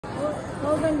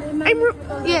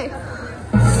Yeah.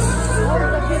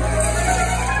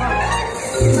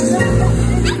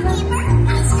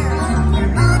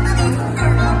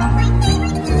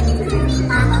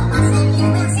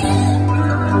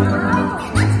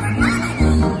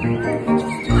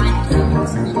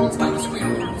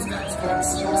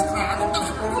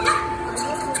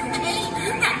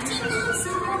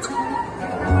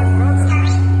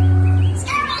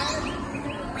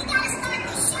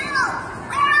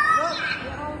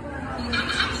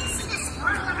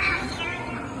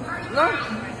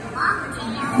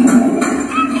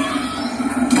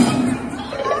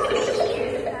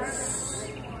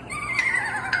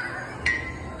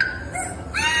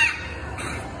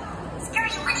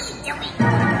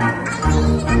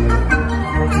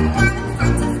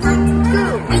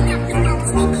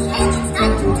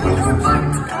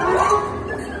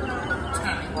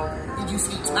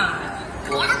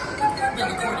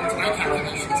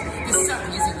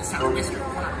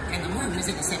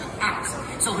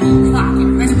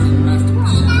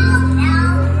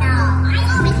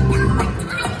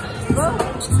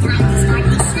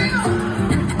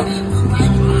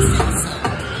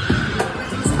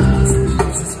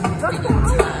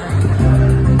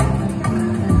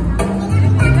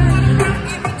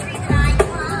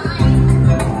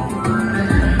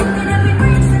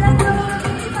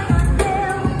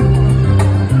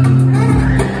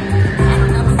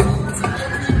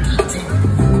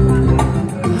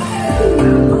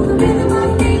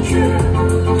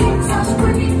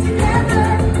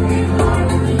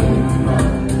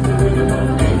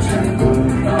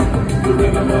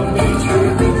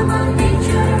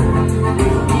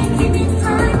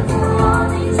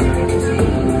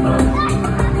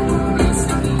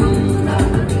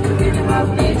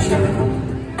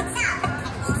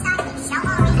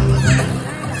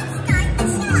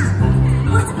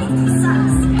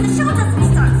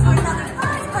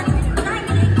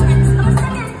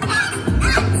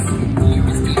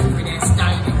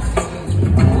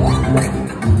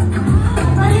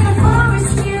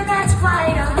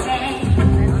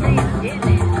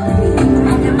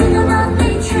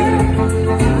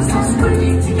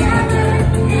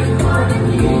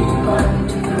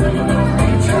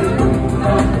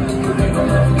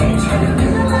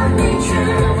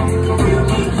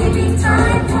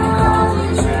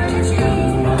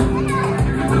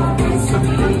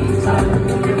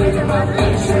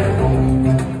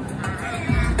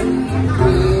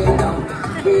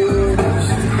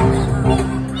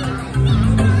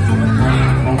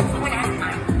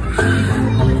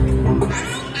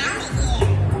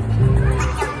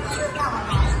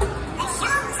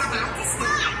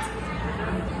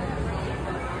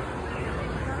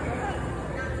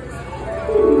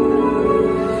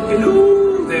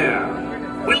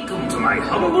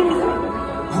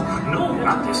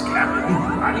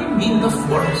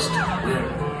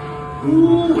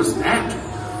 Who was that?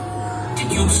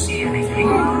 Did you see anything?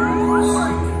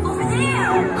 Over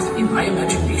there! In my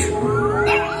imagination.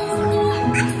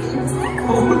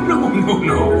 Oh,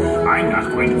 no. I'm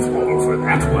not going to fall for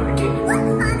that one again.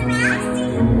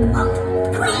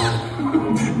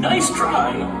 Nice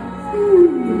try.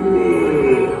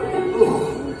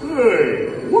 Hey,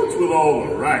 what's with all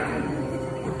the racket?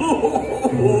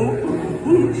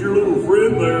 Who's your little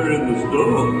friend there in the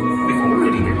stump? We've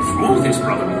already been through this,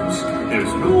 Brother Moose.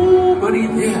 There's nobody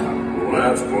there. Well,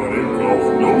 that's funny, because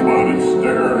nobody's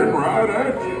staring right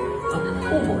at you. The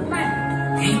poor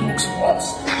man. He looks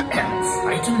lost and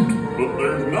frightened. But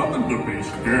there's nothing to be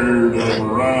scared of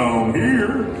around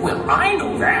here. Well, I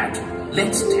know that.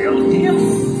 Let's tell him.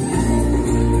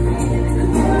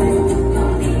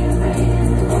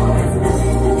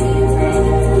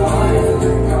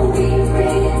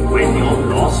 When you're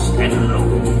lost and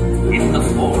alone in the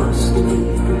forest,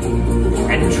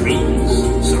 and trees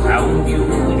surround you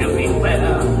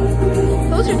everywhere,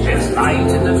 there's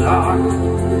light in the dark,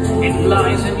 it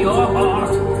lies in your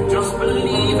heart. Just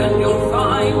believe and you'll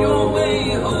find your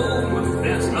way home.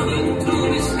 There's nothing to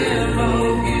be scared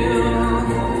of here.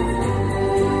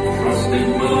 Trust in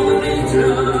Mother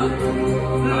Nature,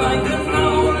 like a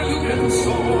flower you can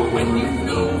soar when you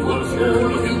know what you're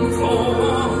looking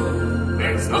for.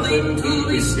 There's nothing to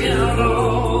be scared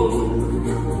of.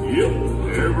 Yep,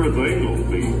 everything will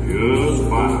be just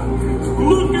fine.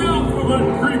 Look out for that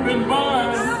creeping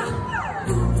vine.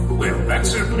 Well, that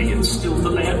certainly instilled the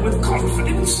lad with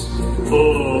confidence.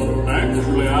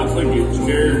 Actually, I think it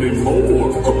scared him more.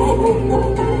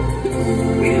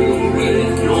 We'll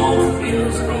make your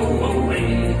fears go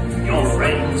away. Your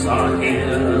friends are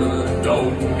here.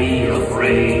 Don't be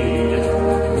afraid.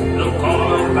 Look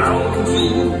all around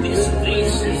you. This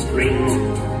place is great.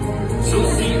 So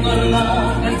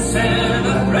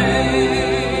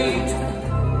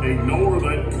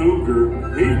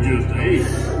He just ate.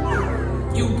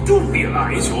 You do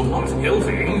realize you're not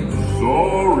helping.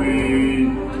 Sorry.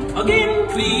 Again,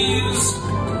 please.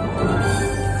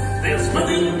 There's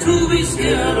nothing to be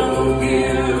scared of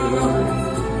here.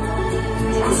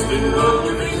 Trust in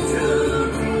Mother Nature.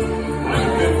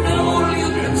 Like an owl you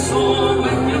can soar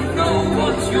when you know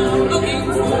what you're looking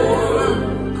for.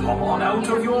 Come on out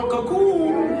of your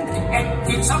cocoon. And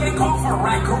did somebody call for a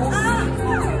raccoon?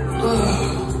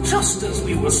 Just as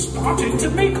we were starting to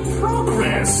make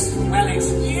progress. Well,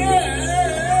 excuse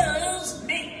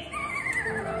me.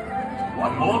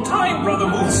 One more time, Brother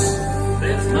Moose.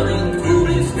 There's nothing to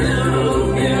be scared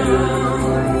of here.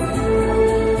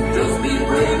 Just be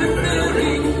brave and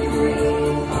daring.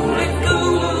 Let go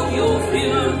of your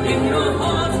fear. In your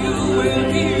heart you will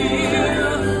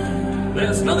hear.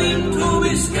 There's nothing to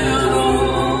be scared of.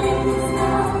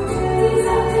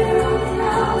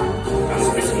 Just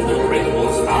listen to the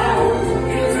rainbow's vow.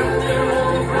 He's out there on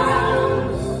the ground.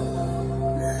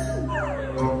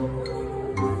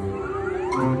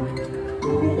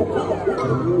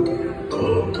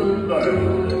 Up and down.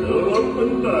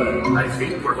 I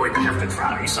think we're going to have to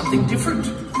try something different.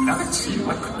 Now let's see,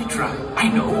 what could we try? I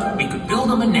know, we could build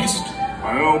them a nest.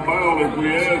 How about if we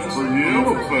ask for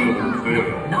yellow feathers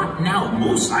then? Not now,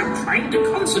 Moose. I'm trying to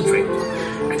concentrate.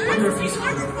 I wonder if he's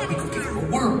hungry. We could give him a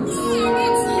worm.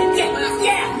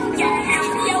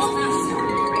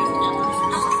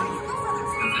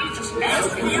 Just ask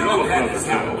for yellow feathers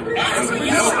now. Ask for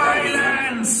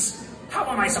silence! How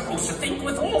am I supposed to think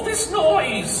with all this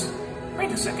noise?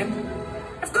 Wait a second.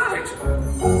 I've got it.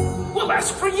 We'll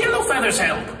ask for Yellow Feather's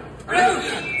help.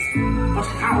 Brilliant. But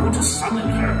how to summon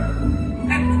her?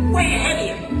 And way ahead of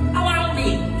you. Allow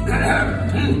me.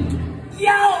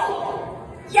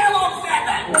 Yellow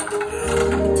Feather!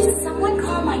 Did someone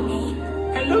call my name?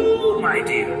 Hello, my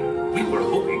dear. We were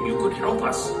hoping you could help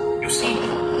us. You see,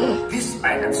 this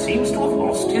man seems to have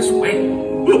lost his way.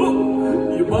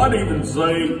 You might even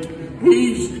say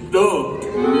he's stuck.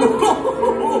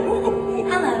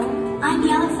 Hello, I'm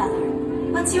Yellow Feather.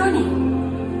 What's your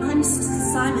name? I'm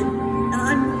Simon.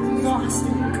 I'm lost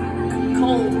and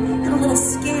cold and a little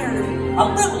scared. A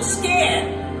little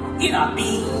scared? In a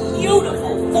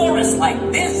beautiful forest like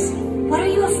this? What are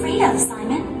you afraid of,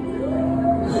 Simon?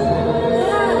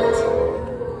 What?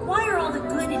 Why are all the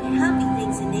good and happy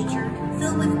things in nature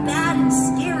filled with bad and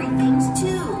scary things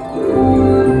too?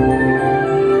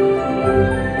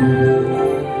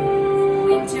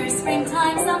 Winter,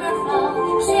 springtime, summer,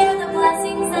 fall, share the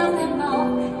blessings of them all,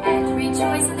 and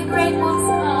rejoice in the great wolf's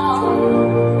call.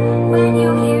 When you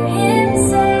hear him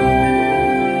say,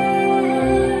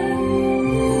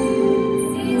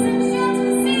 seasons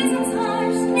gentle, seasons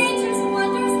harsh, nature's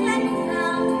wonders can be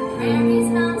found, prairies,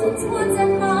 mountains, woods,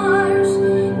 and marsh,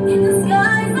 in the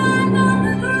skies and on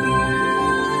the ground.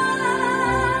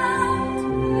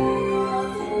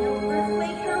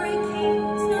 Earthquake, hurricane,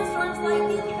 snowstorms,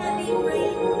 lightning, heavy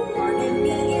rain. Pardon me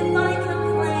if I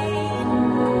complain.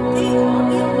 They all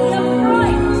give me a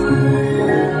fright.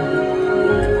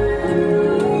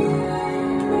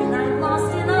 When I'm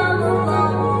lost and all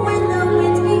alone, when the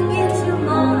winds begin to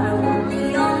moan, I want the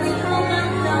only home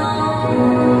I've known.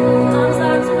 Mom's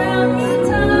arms around me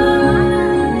tight.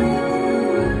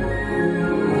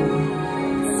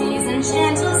 Seasons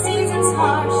gentle, seasons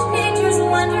harsh, nature's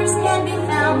wonders can be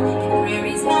found in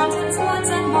prairies, mountains, woods,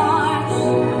 and marsh.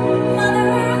 Mother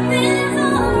Earth is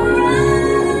all around.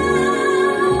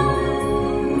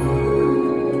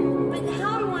 But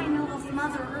how do I know if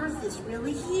Mother Earth is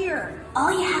really here?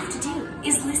 All you have to do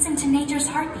is listen to nature's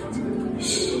heartbeat.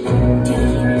 Shh, do you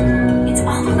hear it? It's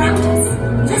all around us.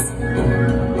 Listen.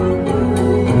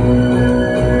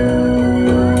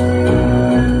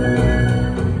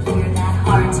 Hear that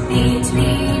heartbeat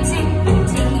beating,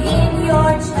 beating in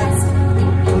your chest.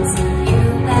 It's in you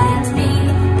and me,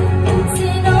 it's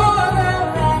in all the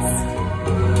rest.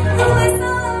 The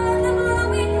whistle of the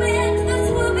blowing wind, the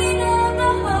swooping of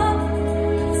the hawk,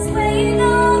 swaying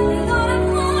of the autumn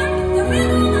corn, the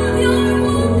rhythm of your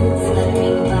walk.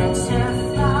 Flipping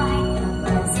butterfly,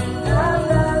 buzzing of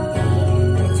the bee,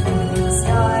 the twinkling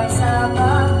stars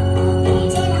above,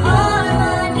 beating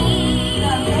harmony.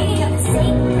 The ringing of the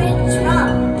sacred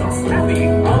drum. The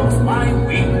flapping of my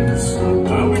wings.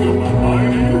 Having a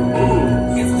mighty move.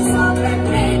 It's the song that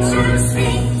nature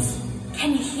sings. Can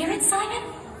you hear it, Simon?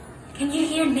 Can you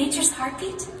hear nature's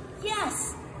heartbeat?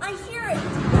 Yes, I hear it.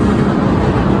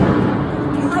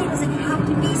 Why does it have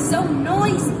to be so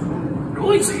noisy?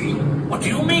 Noisy? What do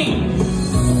you mean?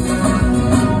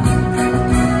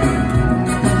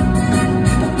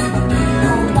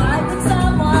 Oh, why would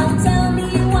someone tell me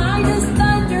why does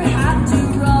thunder have to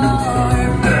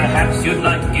roar? Perhaps you'd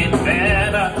like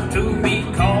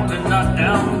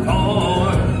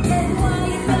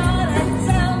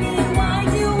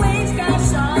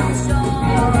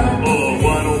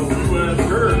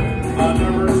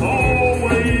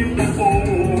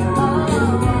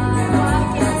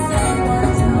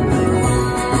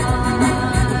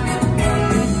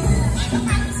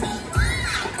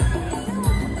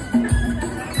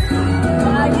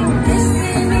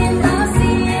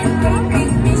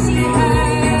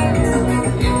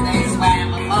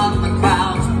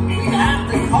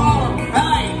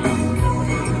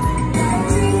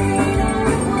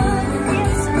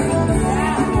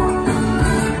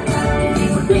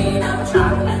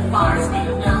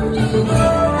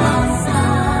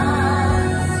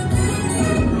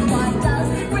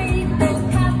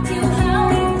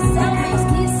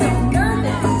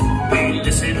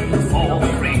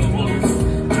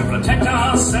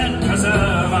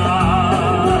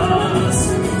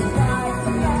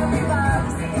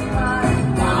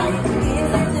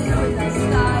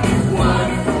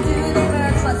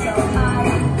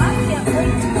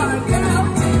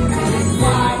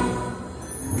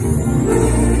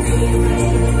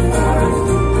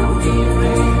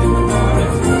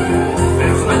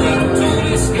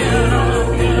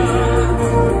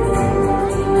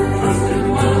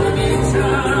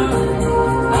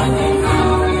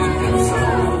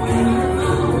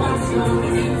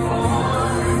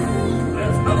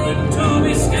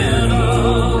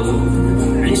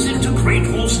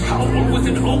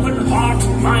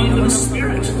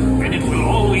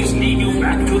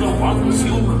ones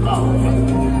you love.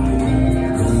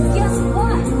 Guess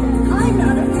what? I'm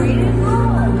not afraid at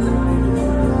all.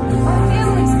 Our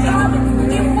family's coming.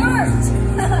 It worked.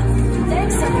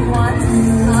 Thanks, everyone.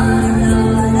 I'm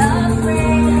not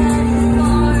afraid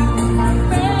anymore. My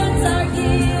friends are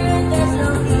here. There's no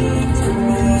need to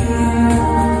fear.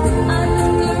 I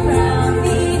look around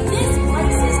me. This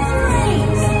place is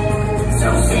great. So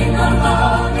sing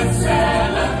along and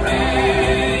celebrate.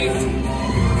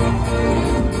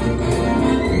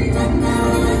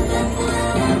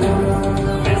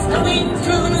 There's no need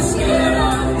to be scared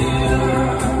out here.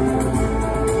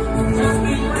 Just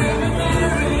be brave and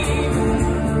merry.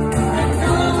 And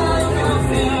don't let your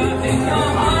fear in your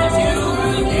heart you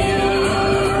will hear.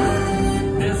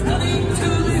 There's nothing to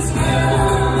be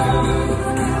scared of.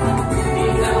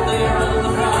 He's out there on the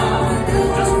ground.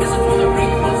 Just listen for the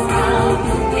rainbow's sound.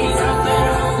 He's out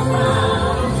there on the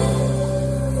ground.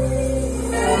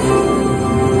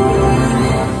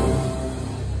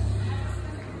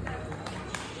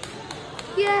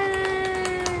 Yay!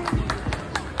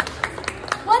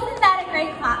 Wasn't that a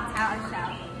great clock tower show?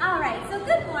 All right, so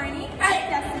good morning. Hey,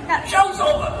 Jessica. show's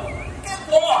over. Get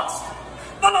lost.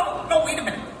 No, wait a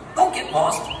minute. Don't get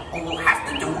lost, or we'll have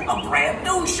to do a brand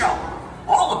new show.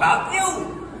 All about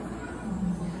you.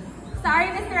 Sorry,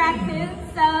 Mr. Raccoon.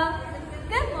 So,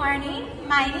 good morning.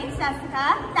 My name's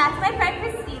Jessica. That's my friend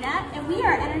Christina, and we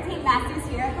are entertainment masters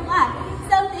here at the lab.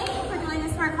 So, thank you for joining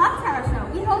us for our Clock Tower show.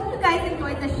 We hope you guys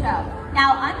enjoyed the show.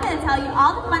 Now, I'm going to tell you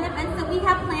all the fun events that we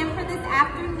have planned for this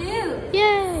afternoon.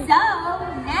 Yay! So,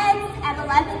 next at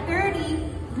 11:30,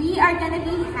 we are going to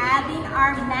be having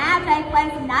our Magic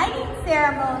Life Knighting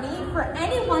ceremony for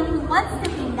anyone who wants to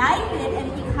be knighted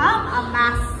and become a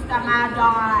Master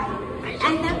Magi.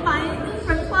 And then finally,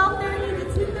 from 12:30 to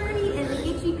 2:30 in the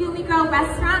Itchy Gooey Girl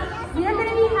restaurant, we are going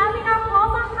to be having our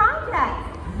Calls on Project.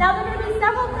 Now, there are going to be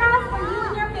several crafts for you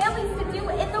and your families to do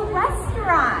in the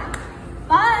restaurant.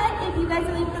 But if you guys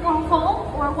are leaving to go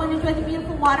home or want to enjoy the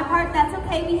beautiful water park, that's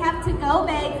okay. We have to-go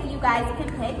bags that you guys can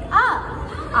pick up.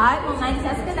 All right, well, I'm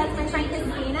Jessica. That's my friend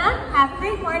Christina. Have a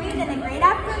great morning and a great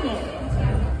afternoon.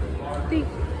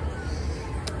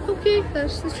 Okay,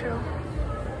 that's the show.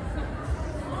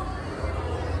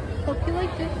 Hope you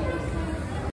liked it.